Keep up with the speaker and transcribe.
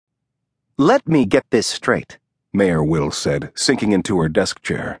Let me get this straight, Mayor Will said, sinking into her desk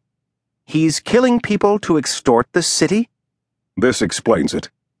chair. He's killing people to extort the city? This explains it,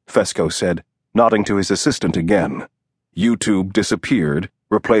 Fesco said, nodding to his assistant again. YouTube disappeared,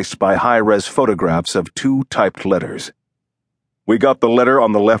 replaced by high-res photographs of 2 typed letters. We got the letter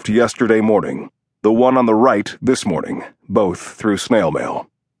on the left yesterday morning, the one on the right this morning, both through snail mail.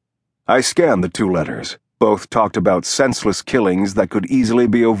 I scanned the 2 letters. Both talked about senseless killings that could easily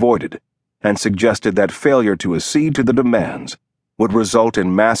be avoided, and suggested that failure to accede to the demands would result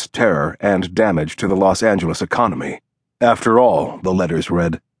in mass terror and damage to the Los Angeles economy. After all, the letters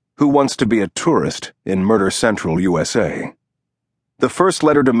read, who wants to be a tourist in Murder Central, USA? The first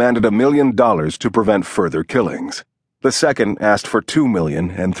letter demanded $1 million to prevent further killings. The second asked for $2 million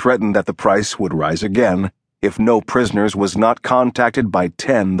and threatened that the price would rise again if no prisoners was not contacted by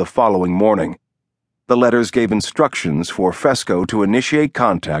 10 the following morning. The letters gave instructions for Fesco to initiate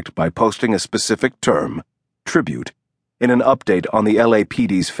contact by posting a specific term, tribute, in an update on the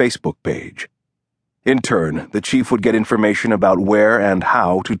LAPD's Facebook page. In turn, the chief would get information about where and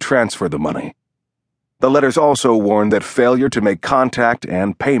how to transfer the money. The letters also warned that failure to make contact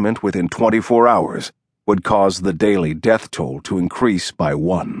and payment within 24 hours would cause the daily death toll to increase by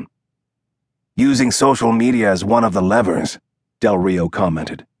 1. Using social media as one of the levers, Del Rio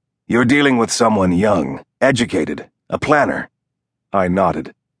commented. You're dealing with someone young, educated, a planner. I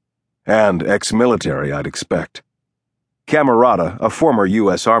nodded. And ex-military, I'd expect. Camerata, a former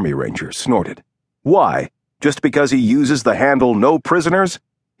U.S. Army Ranger, snorted. Why? Just because he uses the handle no prisoners?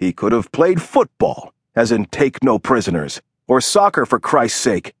 He could have played football, as in take no prisoners, or soccer for Christ's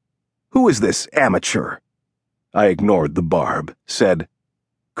sake. Who is this amateur? I ignored the barb, said,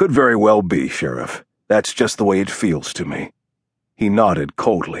 Could very well be, Sheriff. That's just the way it feels to me. He nodded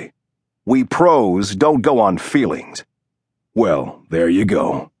coldly. We pros don't go on feelings. Well, there you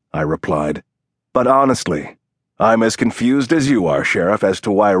go, I replied. But honestly, I'm as confused as you are, Sheriff, as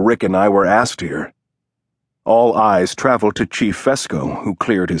to why Rick and I were asked here. All eyes traveled to Chief Fesco, who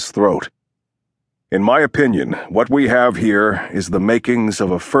cleared his throat. In my opinion, what we have here is the makings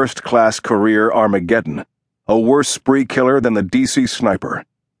of a first-class career Armageddon, a worse spree killer than the DC sniper.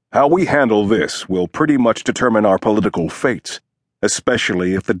 How we handle this will pretty much determine our political fates,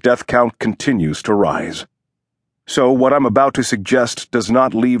 especially if the death count continues to rise. So what I'm about to suggest does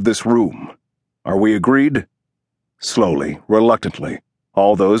not leave this room. Are we agreed? Slowly, reluctantly,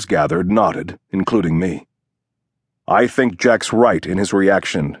 all those gathered nodded, including me. I think Jack's right in his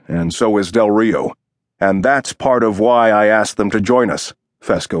reaction, and so is Del Rio, and that's part of why I asked them to join us,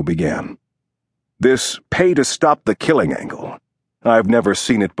 Fesco began. This pay-to-stop-the-killing angle, I've never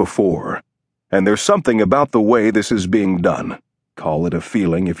seen it before, and there's something about the way this is being done. Call it a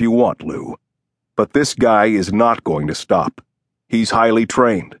feeling if you want, Lou. But this guy is not going to stop. He's highly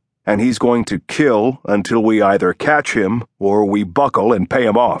trained, and he's going to kill until we either catch him or we buckle and pay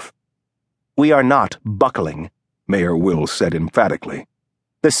him off. We are not buckling, Mayor Will said emphatically.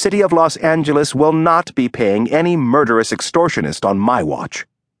 The city of Los Angeles will not be paying any murderous extortionist on my watch.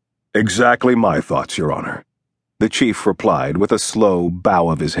 Exactly my thoughts, Your Honor, the chief replied with a slow bow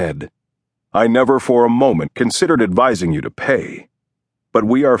of his head. I never for a moment considered advising you to pay. But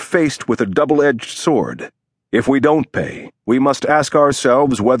we are faced with a double-edged sword. If we don't pay, we must ask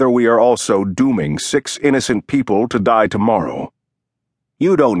ourselves whether we are also dooming 6 innocent people to die tomorrow.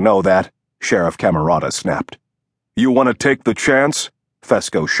 You don't know that, Sheriff Camerata snapped. You want to take the chance?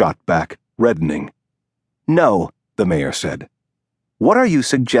 Fesco shot back, reddening. No, the mayor said. What are you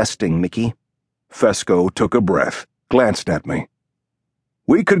suggesting, Mickey? Fesco took a breath, glanced at me.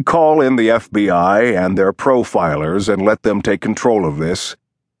 We could call in the FBI and their profilers and let them take control of this,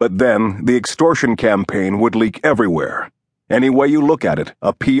 but then the extortion campaign would leak everywhere. Any way you look at it,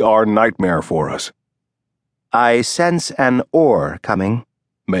 a PR nightmare for us. I sense an or coming,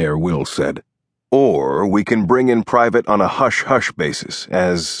 Mayor Will said. Or we can bring in private on a hush-hush basis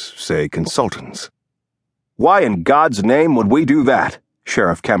as, say, consultants. Why in God's name would we do that?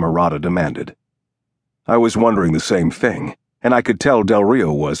 Sheriff Camerata demanded. I was wondering the same thing, and I could tell Del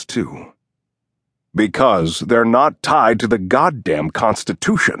Rio was too. Because they're not tied to the goddamn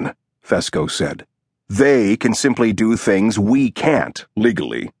Constitution, Fesco said. They can simply do things we can't,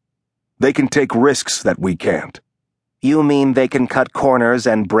 legally. They can take risks that we can't. You mean they can cut corners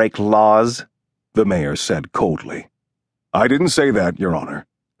and break laws? The mayor said coldly. I didn't say that, Your Honor,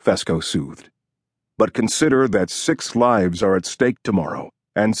 Fesco soothed. But consider that 6 lives are at stake tomorrow,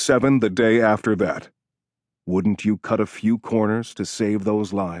 and 7 the day after that. Wouldn't you cut a few corners to save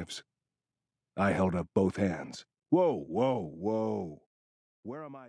those lives? I held up both hands. Whoa, whoa, whoa. Where am I?